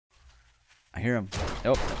I hear him.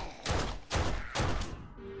 Nope.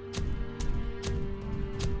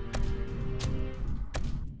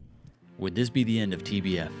 Would this be the end of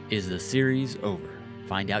TBF? Is the series over?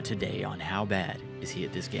 Find out today on how bad is he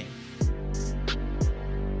at this game.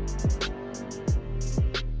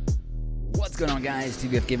 What's going on, guys?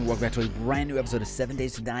 TBF Gaming, welcome back to a brand new episode of 7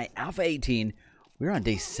 Days to Die Alpha 18. We're on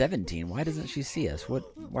day 17. Why doesn't she see us? Why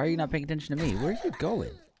are you not paying attention to me? Where are you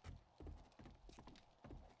going?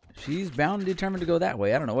 She's bound and determined to go that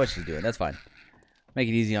way. I don't know what she's doing. That's fine. Make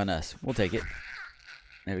it easy on us. We'll take it.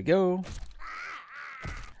 There we go.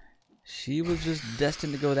 She was just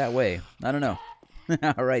destined to go that way. I don't know.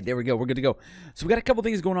 All right, there we go. We're good to go. So we got a couple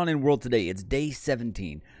things going on in world today. It's day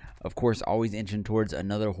 17. Of course, always inching towards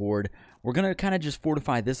another horde. We're going to kind of just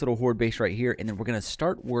fortify this little horde base right here, and then we're going to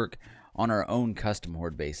start work on our own custom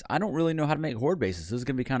horde base. I don't really know how to make horde bases. This is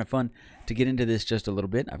going to be kind of fun to get into this just a little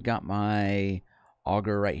bit. I've got my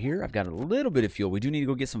auger right here. I've got a little bit of fuel. We do need to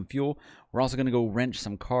go get some fuel. We're also going to go wrench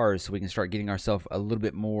some cars so we can start getting ourselves a little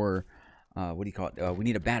bit more... what do you call it? We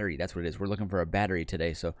need a battery. That's what it is. We're looking for a battery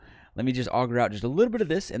today. So let me just auger out just a little bit of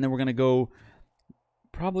this, and then we're going to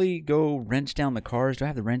probably go wrench down the cars. Do I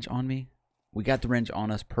have the wrench on me? We got the wrench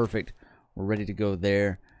on us. Perfect. We're ready to go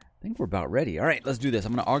there. I think we're about ready. All right, let's do this.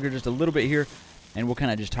 I'm going to auger just a little bit here, and we'll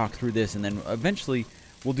kind of just talk through this, and then eventually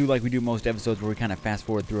we'll do like we do most episodes where we kind of fast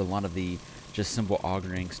forward through a lot of the just simple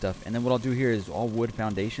augering stuff. And then what I'll do here is all wood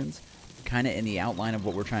foundations, kind of in the outline of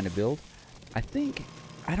what we're trying to build.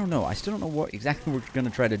 I don't know. I still don't know what exactly we're going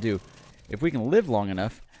to try to do. If we can live long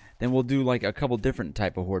enough, then we'll do like a couple different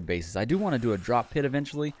type of horde bases. I do want to do a drop pit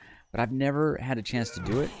eventually, but I've never had a chance to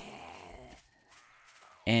do it.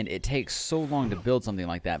 And it takes so long to build something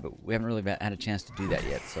like that, but we haven't really had a chance to do that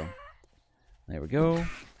yet. So there we go.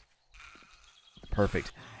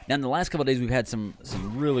 Perfect. Now in the last couple of days, we've had some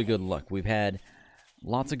really good luck. We've had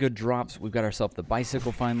lots of good drops. We've got ourselves the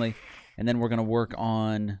bicycle finally, and then we're going to work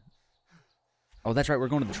on... Oh, that's right. We're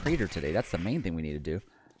going to the trader today. That's the main thing we need to do. I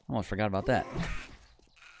almost forgot about that.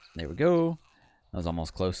 There we go. That was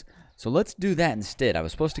almost close. So let's do that instead. I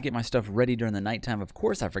was supposed to get my stuff ready during the nighttime. Of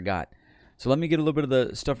course, I forgot. So let me get a little bit of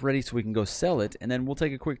the stuff ready so we can go sell it, and then we'll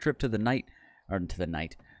take a quick trip to the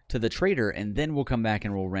trader, and then we'll come back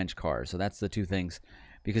and we'll wrench cars. So that's the two things.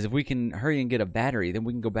 Because if we can hurry and get a battery, then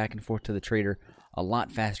we can go back and forth to the trader a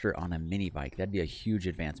lot faster on a mini bike. That'd be a huge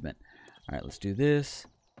advancement. All right, let's do this.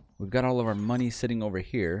 We've got all of our money sitting over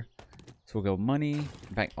here. So we'll go money.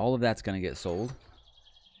 In fact, all of that's going to get sold.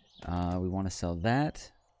 We want to sell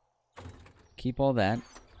that. Keep all that.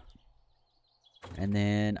 And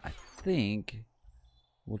then I think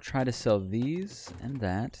we'll try to sell these and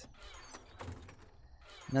that.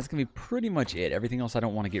 And that's going to be pretty much it. Everything else I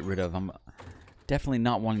don't want to get rid of. I'm definitely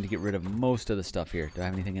not wanting to get rid of most of the stuff here. Do I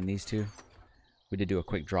have anything in these two? We did do a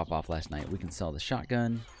quick drop off last night. We can sell the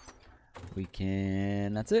shotgun. We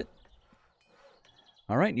can... That's it.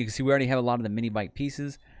 Alright, you can see we already have a lot of the mini bike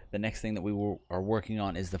pieces. The next thing that we are working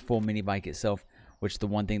on is the full mini bike itself, which the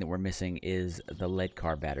one thing that we're missing is the lead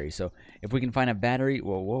car battery. So if we can find a battery...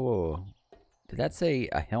 Whoa. Did that say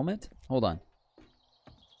a helmet? Hold on.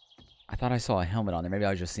 I thought I saw a helmet on there. Maybe I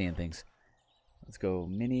was just seeing things. Let's go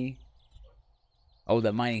mini. Oh,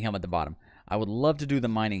 the mining helmet at the bottom. I would love to do the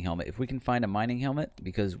mining helmet. If we can find a mining helmet,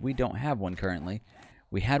 because we don't have one currently.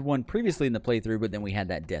 We had one previously in the playthrough, but then we had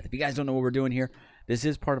that death. If you guys don't know what we're doing here, this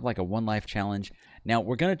is part of like a one life challenge. Now,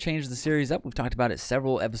 we're going to change the series up. We've talked about it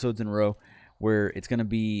several episodes in a row, where it's going to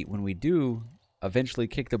be when we do eventually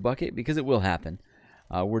kick the bucket, because it will happen.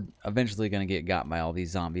 We're eventually going to get got by all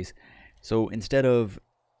these zombies. So instead of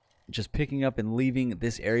just picking up and leaving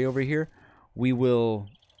this area over here, we will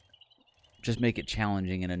just make it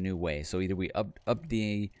challenging in a new way. So either we up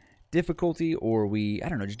the difficulty, or we, I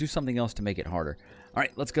don't know, just do something else to make it harder. All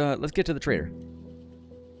right, let's go. Let's get to the trader.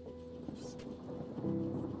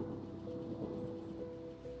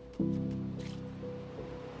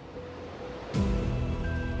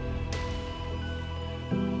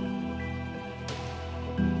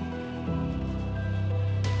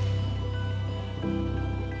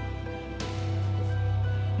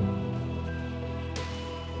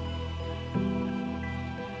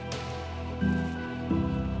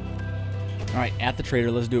 Alright, at the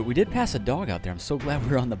trader, let's do it. We did pass a dog out there. I'm so glad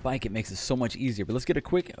we were on the bike. It makes it so much easier. But let's get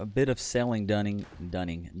a bit of selling done.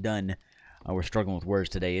 We're struggling with words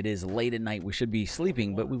today. It is late at night. We should be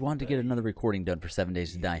sleeping, but we wanted to get another recording done for 7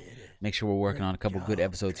 Days to Die. Make sure we're working on a couple good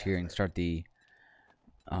episodes here and start the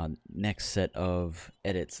next set of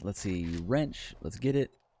edits. Let's see. Wrench. Let's get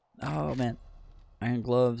it. Oh, man. Iron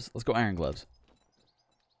gloves. Let's go iron gloves.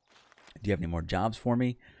 Do you have any more jobs for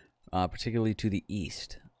me? Particularly to the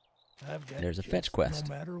east. There's a fetch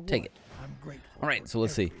quest. Take it. All right, so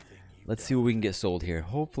let's see. Let's see what we can get sold here.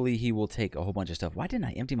 Hopefully he will take a whole bunch of stuff. Why didn't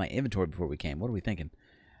I empty my inventory before we came? What are we thinking?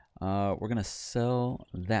 We're going to sell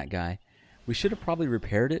that guy. We should have probably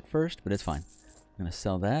repaired it first, but it's fine. I'm going to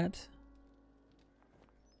sell that.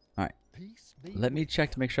 All right. Let me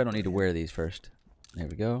check to make sure I don't need to wear these first. There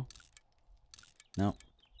we go. Nope.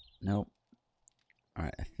 Nope. All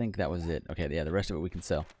right, I think that was it. Okay, yeah, the rest of it we can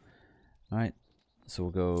sell. All right. So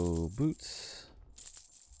we'll go boots,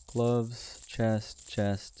 gloves,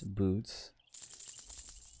 chest, boots.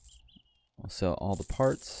 We'll sell all the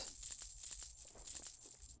parts.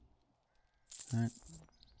 All right.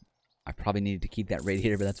 I probably needed to keep that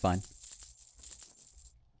radiator, but that's fine.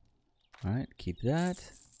 All right, keep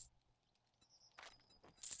that.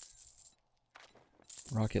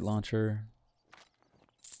 Rocket launcher.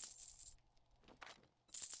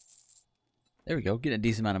 There we go. Getting a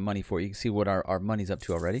decent amount of money for it. You can see what our money's up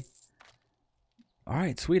to already. All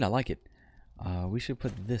right, sweet. I like it. We should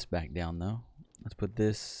put this back down, though. Let's put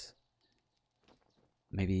this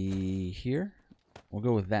maybe here. We'll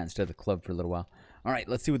go with that instead of the club for a little while. All right,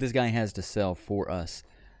 let's see what this guy has to sell for us.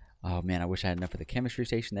 Oh, man, I wish I had enough for the chemistry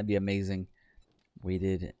station. That'd be amazing.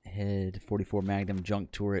 Weighted head, 44 Magnum,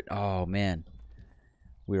 junk turret. Oh, man.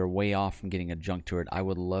 We are way off from getting a junk turret. I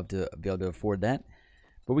would love to be able to afford that,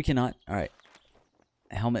 but we cannot. All right.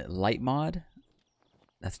 Helmet light mod.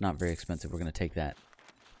 That's not very expensive. We're going to take that.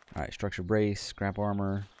 All right. Structure brace, scrap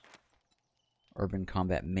armor, urban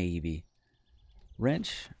combat maybe.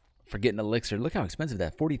 Wrench. Forgetting elixir. Look how expensive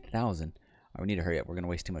that. 40,000. All right, we need to hurry up. We're going to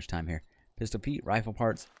waste too much time here. Pistol Pete, rifle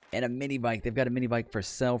parts, and a mini bike. They've got a mini bike for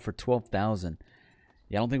sale for 12,000.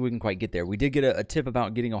 Yeah, I don't think we can quite get there. We did get a tip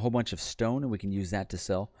about getting a whole bunch of stone, and we can use that to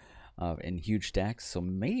sell in huge stacks. So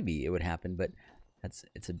maybe it would happen, but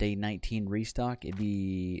it's a day 19 restock. It'd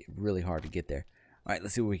be really hard to get there. All right,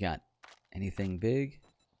 let's see what we got. Anything big?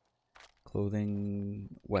 Clothing,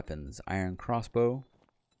 weapons, iron crossbow,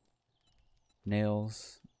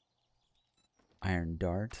 nails, iron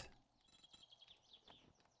dart.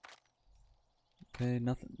 Okay,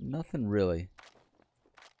 nothing really.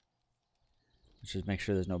 Let's just make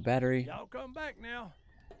sure there's no battery. Y'all come back now.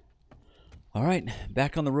 All right,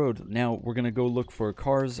 back on the road. Now we're going to go look for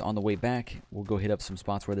cars on the way back. We'll go hit up some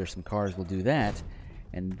spots where there's some cars. We'll do that.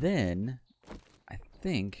 And then I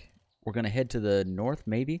think we're going to head to the north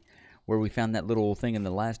maybe, where we found that little thing in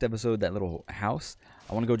the last episode, that little house.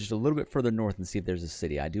 I want to go just a little bit further north and see if there's a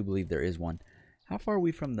city. I do believe there is one. How far are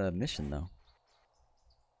we from the mission, though?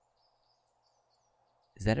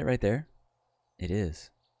 Is that it right there? It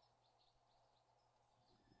is.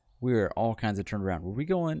 We're all kinds of turned around. Were we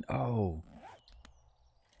going? Oh.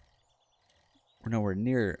 We're nowhere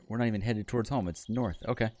near. We're not even headed towards home. It's north.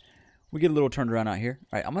 Okay. We get a little turned around out here.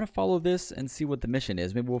 All right, I'm going to follow this and see what the mission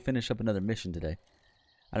is. Maybe we'll finish up another mission today.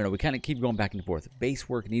 I don't know. We kind of keep going back and forth. Base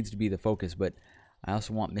work needs to be the focus, but I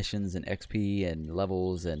also want missions and XP and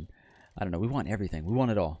levels and I don't know. We want everything. We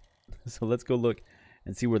want it all. So let's go look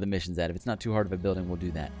and see where the mission's at. If it's not too hard of a building, we'll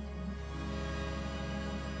do that.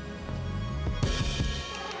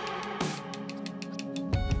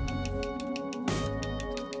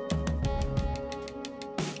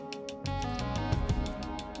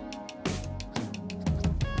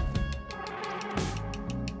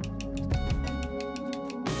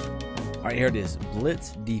 All right, here it is.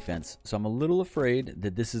 Blitz defense. So I'm a little afraid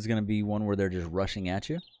that this is going to be one where they're just rushing at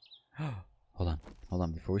you. Hold on. Hold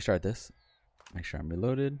on. Before we start this, make sure I'm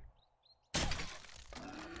reloaded.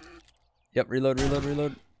 Yep, reload, reload,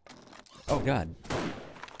 reload. Oh, God.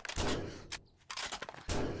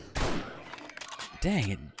 Dang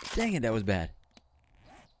it. Dang it, that was bad.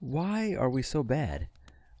 Why are we so bad?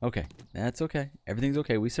 Okay, that's okay. Everything's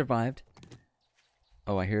okay. We survived.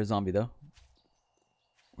 Oh, I hear a zombie, though.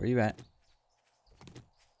 Where are you at?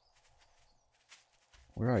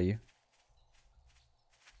 Where are you?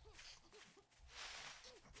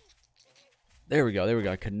 There we go. There we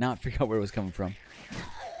go. I could not figure out where it was coming from.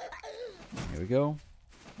 Here we go.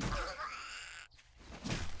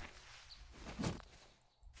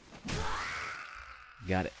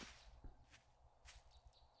 Got it.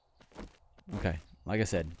 Okay. Like I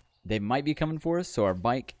said, they might be coming for us, so our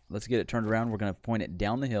bike, let's get it turned around. We're going to point it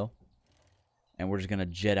down the hill, and we're just going to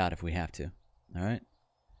jet out if we have to. All right.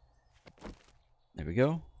 There we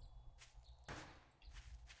go.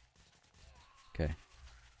 Okay.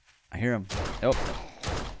 I hear him. Oh.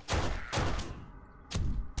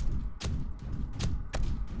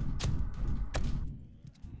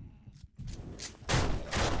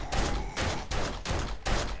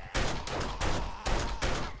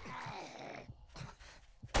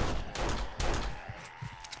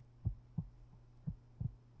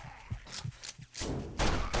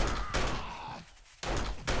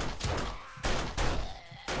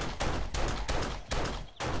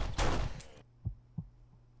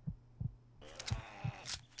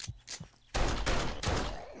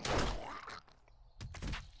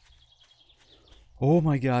 Oh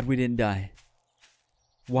my god, we didn't die.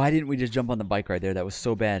 Why didn't we just jump on the bike right there? That was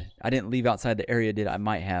so bad. I didn't leave outside the area, did I? I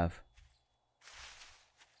might have.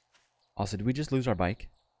 Also, did we just lose our bike?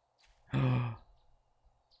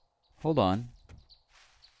 Hold on.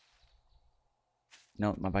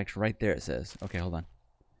 No, my bike's right there, it says. Okay, hold on.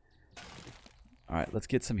 Alright, let's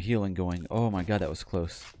get some healing going. Oh my god, that was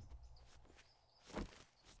close.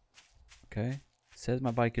 Okay. It says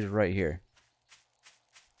my bike is right here.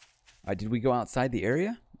 Alright, did we go outside the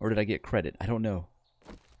area? Or did I get credit? I don't know.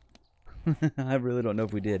 I really don't know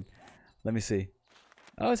if we did. Let me see.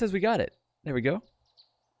 Oh, it says we got it. There we go.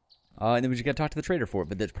 And then we just got to talk to the trader for it.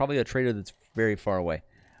 But there's probably a trader that's very far away.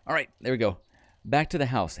 Alright, there we go. Back to the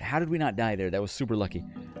house. How did we not die there? That was super lucky.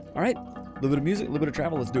 Alright, a little bit of music, a little bit of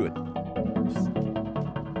travel. Let's do it.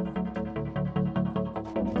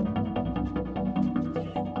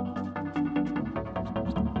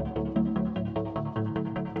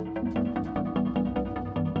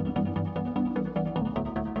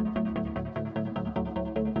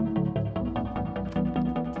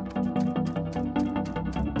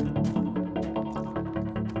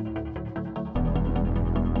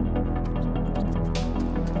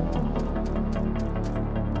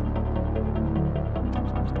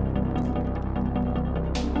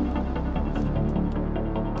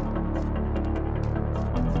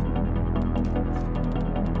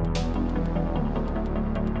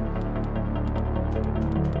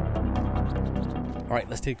 Alright,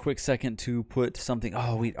 let's take a quick second to put something...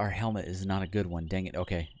 Oh, wait, our helmet is not a good one. Dang it.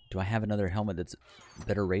 Okay. Do I have another helmet that's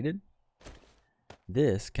better rated?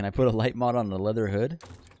 This. Can I put a light mod on the leather hood?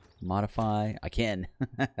 Modify. I can.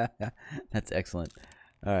 That's excellent.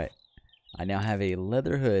 Alright. I now have a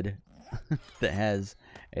leather hood that has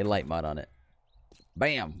a light mod on it.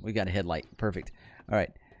 Bam! We got a headlight. Perfect.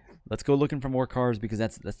 Alright. Let's go looking for more cars because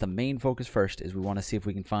that's the main focus first is we want to see if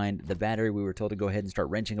we can find the battery. We were told to go ahead and start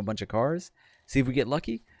wrenching a bunch of cars. See if we get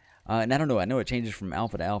lucky. And I don't know. I know it changes from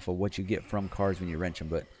alpha to alpha what you get from cars when you wrench them.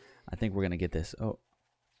 But I think we're going to get this. Oh.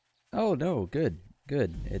 Oh, no. Good.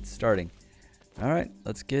 Good. It's starting. All right.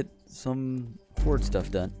 Let's get some Ford stuff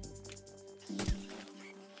done.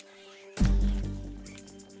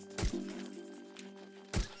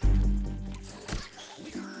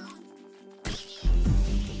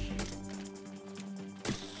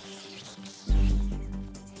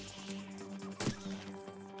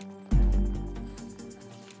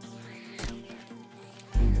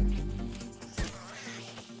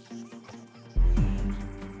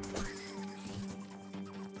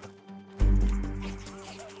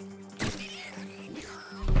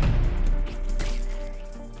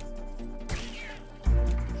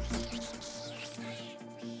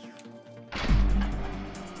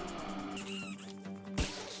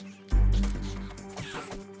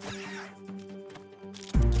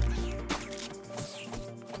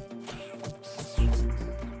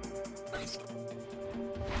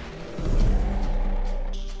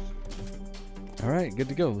 Alright, good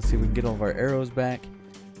to go. Let's see if we can get all of our arrows back.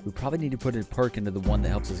 We probably need to put a perk into the one that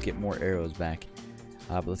helps us get more arrows back.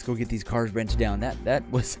 But let's go get these cars wrenched down.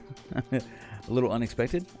 That was a little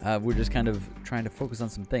unexpected. We're just kind of trying to focus on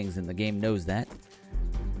some things, and the game knows that.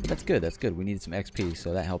 But that's good. That's good. We needed some XP,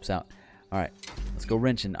 so that helps out. Alright, let's go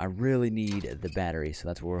wrenching. I really need the battery, so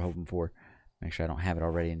that's what we're hoping for. Make sure I don't have it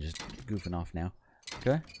already and just goofing off now.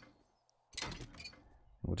 Okay.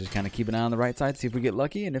 We'll just kind of keep an eye on the right side, see if we get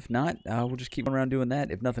lucky, and if not, we'll just keep around doing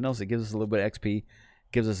that. If nothing else, it gives us a little bit of XP,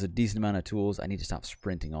 gives us a decent amount of tools. I need to stop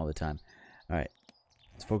sprinting all the time. Alright,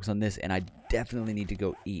 let's focus on this, and I definitely need to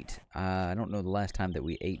go eat. I don't know the last time that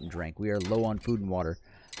we ate and drank. We are low on food and water,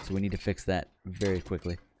 so we need to fix that very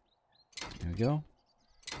quickly. There we go.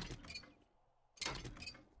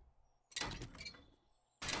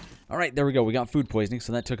 Alright, there we go. We got food poisoning,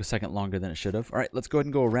 so that took a second longer than it should have. Alright, let's go ahead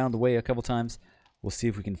and go around the way a couple times. We'll see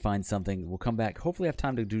if we can find something. We'll come back. Hopefully have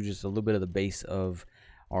time to do just a little bit of the base of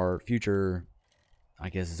our future,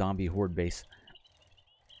 I guess, zombie horde base.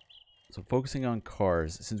 So focusing on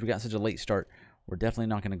cars. Since we got such a late start, we're definitely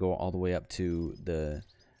not going to go all the way up to the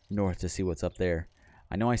north to see what's up there.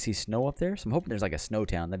 I know I see snow up there, so I'm hoping there's like a snow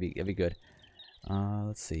town. That'd be good.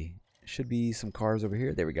 Let's see. Should be some cars over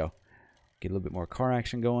here. There we go. Get a little bit more car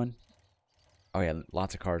action going. Oh yeah,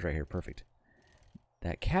 lots of cars right here. Perfect.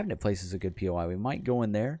 That cabinet place is a good POI. We might go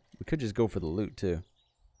in there. We could just go for the loot, too.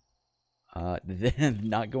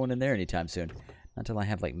 Not going in there anytime soon. Not until I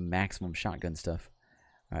have, like, maximum shotgun stuff.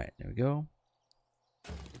 Alright, there we go.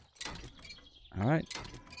 Alright,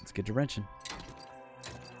 let's get to wrenching.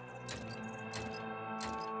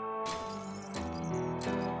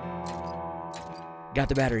 Got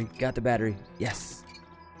the battery. Got the battery. Yes.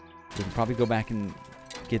 We can probably go back and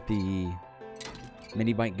get the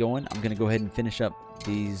mini bike going. I'm going to go ahead and finish up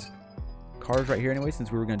these cars right here anyway,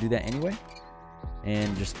 since we were going to do that anyway.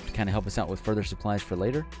 And just kind of help us out with further supplies for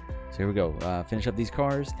later. So here we go. Finish up these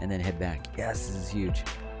cars and then head back. Yes, this is huge.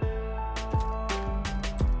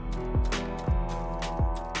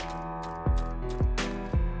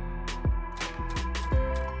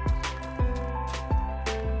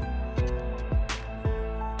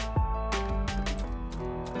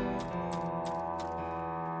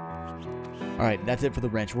 Alright, that's it for the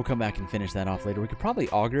wrench. We'll come back and finish that off later. We could probably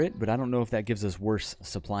auger it, but I don't know if that gives us worse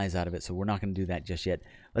supplies out of it, so we're not going to do that just yet.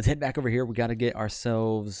 Let's head back over here. We got to get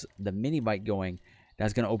ourselves the mini bike going.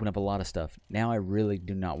 That's going to open up a lot of stuff. Now I really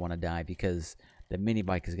do not want to die because the mini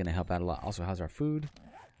bike is going to help out a lot. Also, how's our food?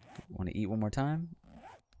 Want to eat one more time?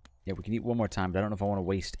 Yeah, we can eat one more time, but I don't know if I want to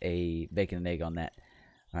waste a bacon and egg on that.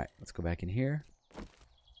 Alright, let's go back in here.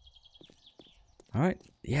 Alright,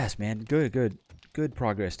 yes, man. Good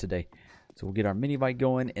progress today. So we'll get our mini bike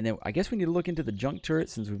going, and then I guess we need to look into the junk turret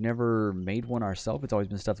since we've never made one ourselves. It's always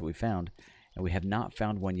been stuff that we found, and we have not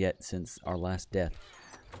found one yet since our last death.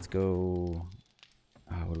 Let's go.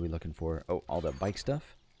 What are we looking for? Oh, all the bike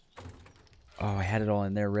stuff. Oh, I had it all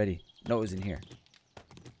in there ready. No, it was in here.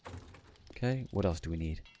 Okay, what else do we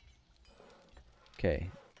need? Okay,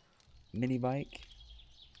 mini bike.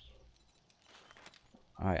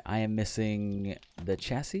 All right, I am missing the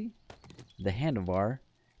chassis, the handlebar,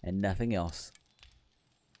 and nothing else.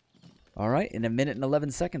 Alright, in 1 minute and 11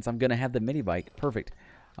 seconds, I'm going to have the mini bike. Perfect.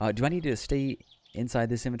 Do I need to stay inside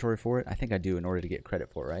this inventory for it? I think I do in order to get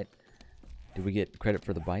credit for it, right? Do we get credit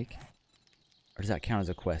for the bike? Or does that count as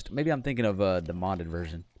a quest? Maybe I'm thinking of the modded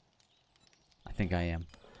version. I think I am.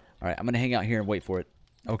 Alright, I'm going to hang out here and wait for it.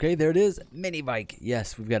 Okay, there it is. Mini bike.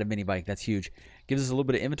 Yes, we've got a mini bike. That's huge. Gives us a little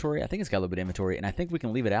bit of inventory. I think it's got a little bit of inventory. And I think we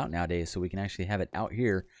can leave it out nowadays so we can actually have it out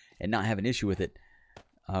here and not have an issue with it.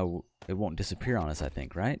 It won't disappear on us, I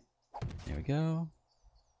think, right? There we go.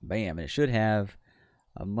 Bam. And it should have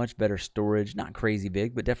a much better storage. Not crazy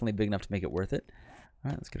big, but definitely big enough to make it worth it. All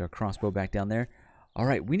right, let's get our crossbow back down there. All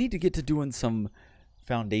right, we need to get to doing some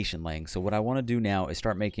foundation laying. So what I want to do now is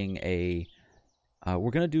start making a...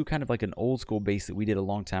 we're going to do kind of like an old school base that we did a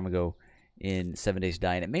long time ago in 7 Days to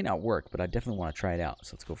Die. And it may not work, but I definitely want to try it out.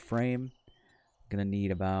 So let's go frame. I'm going to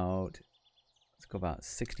need about... Let's go about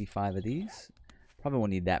 65 of these. Probably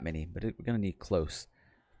won't need that many, but we're going to need close.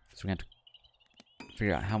 So we're going to have to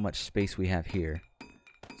figure out how much space we have here.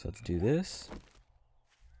 So let's do this.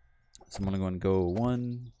 So I'm going to go and go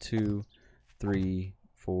 1, 2, 3,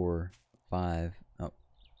 4, 5. Oh,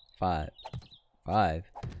 5. 5.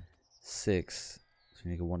 6. So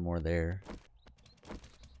we need to go one more there.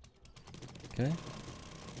 Okay.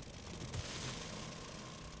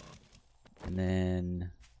 And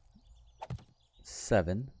then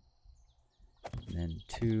 7. And then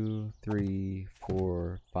 2, 3,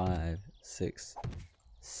 4, 5, 6,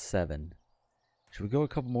 7. Should we go a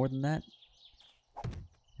couple more than that?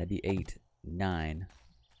 That'd be 8, 9.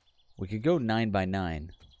 We could go 9 by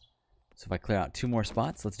 9. So if I clear out 2 more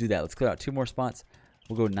spots, let's do that. Let's clear out 2 more spots.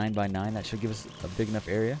 We'll go 9 by 9. That should give us a big enough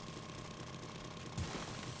area.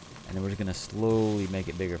 And then we're just gonna slowly make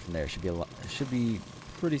it bigger from there. Should be a lot. It should be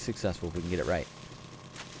pretty successful if we can get it right.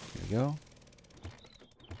 Here we go.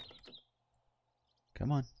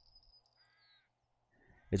 Come on.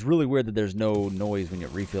 It's really weird that there's no noise when it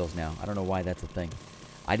refills now. I don't know why that's a thing.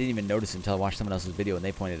 I didn't even notice it until I watched someone else's video and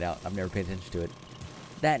they pointed it out. I've never paid attention to it.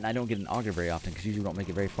 That, and I don't get an auger very often because usually we don't make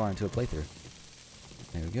it very far into a playthrough.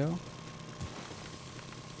 There we go.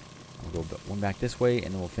 I'll go one back this way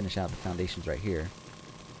and then we'll finish out the foundations right here.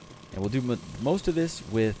 And we'll do most of this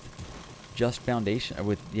with just foundation, or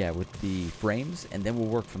with the frames, and then we'll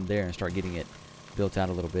work from there and start getting it built out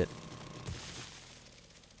a little bit.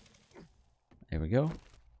 There we go.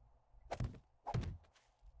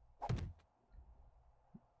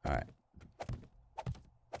 Alright.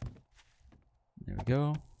 There we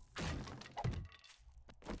go.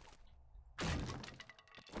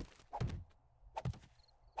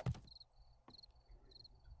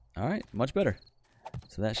 Alright, much better.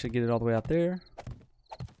 So that should get it all the way out there.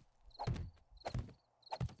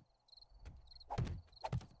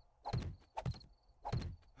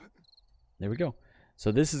 There we go.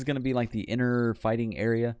 So this is going to be like the inner fighting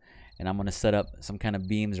area, and I'm going to set up some kind of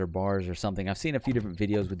beams or bars or something. I've seen a few different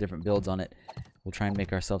videos with different builds on it. We'll try and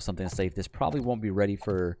make ourselves something safe. This probably won't be ready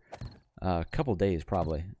for a couple days,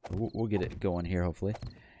 probably. We'll get it going here, hopefully.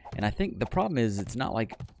 And I think the problem is it's not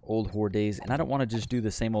like old Horde days, and I don't want to just do the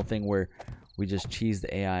same old thing where we just cheese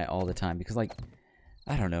the AI all the time. Because, like,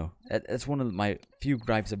 I don't know. That's one of my few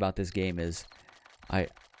gripes about this game is I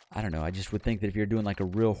don't know. I just would think that if you're doing like a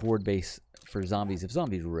real Horde-based for zombies if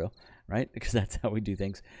zombies were real, right? Because that's how we do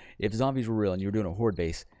things. If zombies were real and you were doing a horde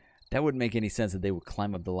base, that wouldn't make any sense that they would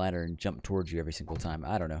climb up the ladder and jump towards you every single time.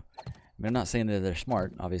 I don't know. I mean, I'm not saying that they're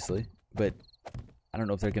smart, obviously, but I don't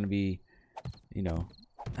know if they're going to be, you know,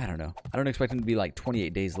 I don't know. I don't expect them to be like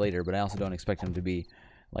 28 days later, but I also don't expect them to be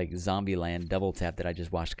like Zombieland Double Tap that I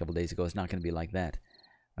just watched a couple days ago. It's not going to be like that.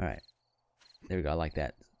 All right. There we go. I like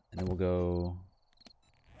that. And then we'll go...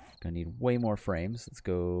 Gonna need way more frames. Let's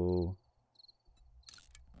go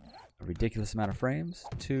a ridiculous amount of frames.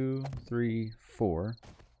 2, 3, 4.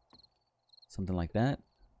 Something like that.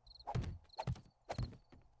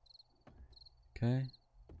 Okay.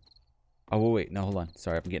 Oh, wait. No, hold on.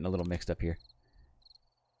 Sorry, I'm getting a little mixed up here.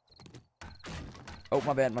 Oh,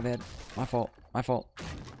 my bad, my bad. My fault. My fault.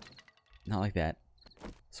 Not like that.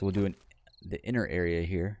 So we'll do the inner area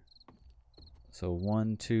here. So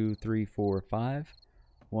 1, 2, 3, 4, 5.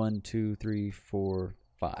 1, 2, 3, 4,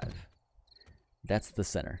 5. That's the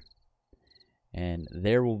center. And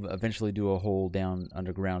there we'll eventually do a hole down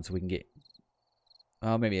underground so we can get...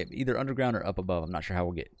 maybe either underground or up above. I'm not sure how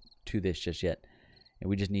we'll get to this just yet. And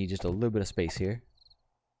we just need just a little bit of space here.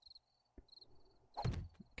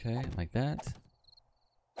 Okay, like that.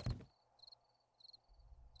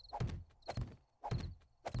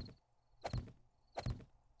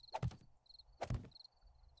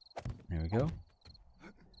 There we go.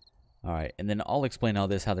 Alright, and then I'll explain how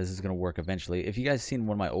this is going to work eventually. If you guys seen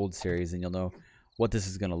one of my old series, then you'll know what this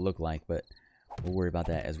is going to look like, but we'll worry about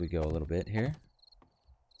that as we go a little bit here.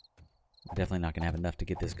 We're definitely not going to have enough to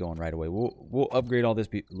get this going right away. We'll upgrade all this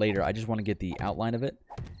later. I just want to get the outline of it,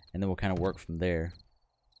 and then we'll kind of work from there.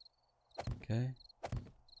 Okay.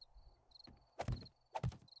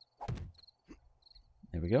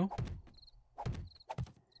 There we go.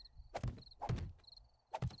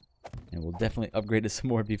 And we'll definitely upgrade it some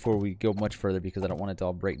more before we go much further because I don't want it to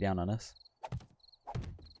all break down on us.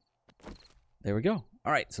 There we go.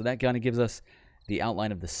 All right, so that kind of gives us the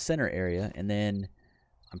outline of the center area. And then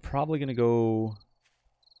I'm probably going to go...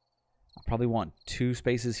 I probably want 2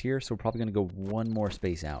 spaces here, so we're probably going to go 1 more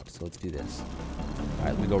space out. So let's do this. All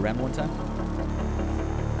right, let me go around one time.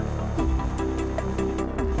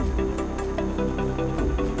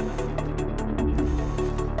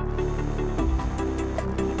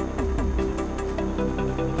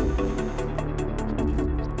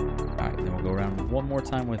 One more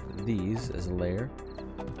time with these as a layer,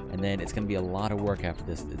 and then it's going to be a lot of work after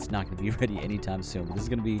this. It's not going to be ready anytime soon, but this is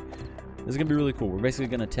going to be really cool. We're basically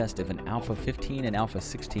going to test if an Alpha 15 and Alpha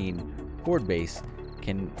 16 horde base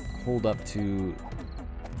can hold up to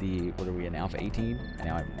the, what are we, an Alpha 18?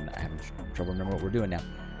 Now I'm having trouble remembering what we're doing now.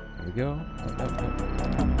 There we go.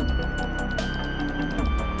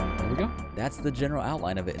 There we go. That's the general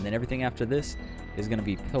outline of it, and then everything after this is going to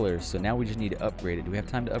be pillars. So now we just need to upgrade it. Do we have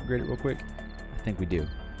time to upgrade it real quick? I think we do.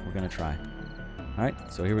 We're going to try. All right,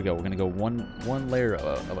 so here we go. We're going to go one layer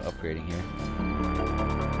of upgrading here.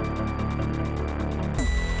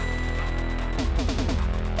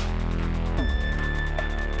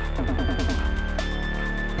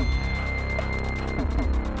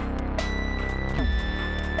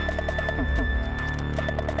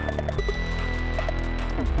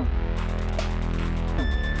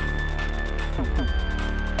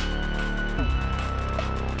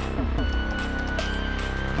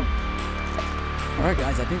 Alright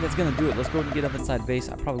guys, I think that's going to do it. Let's go ahead and get up inside base.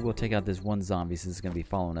 I probably will take out this one zombie since it's going to be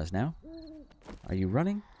following us now. Are you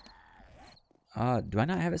running? Do I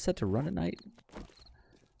not have it set to run at night?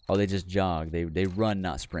 Oh, they just jog. They run,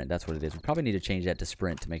 not sprint. That's what it is. We probably need to change that to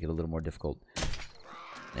sprint to make it a little more difficult.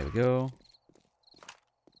 There we go.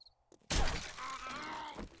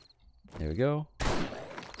 There we go.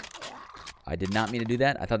 I did not mean to do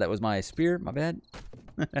that. I thought that was my spear. My bad.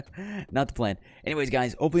 Not the plan. Anyways,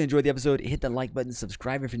 guys, hopefully you enjoyed the episode. Hit the like button,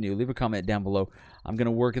 subscribe if you're new, leave a comment down below. I'm going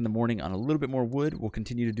to work in the morning on a little bit more wood. We'll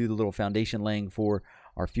continue to do the little foundation laying for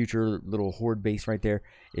our future little horde base right there.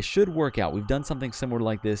 It should work out. We've done something similar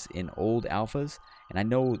like this in old alphas, and I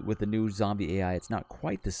know with the new zombie AI, it's not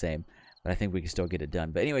quite the same, but I think we can still get it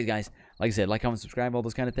done. But anyways, guys, like I said, like, comment, subscribe, all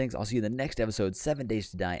those kind of things. I'll see you in the next episode, 7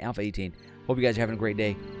 Days to Die, Alpha 18. Hope you guys are having a great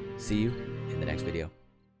day. See you in the next video.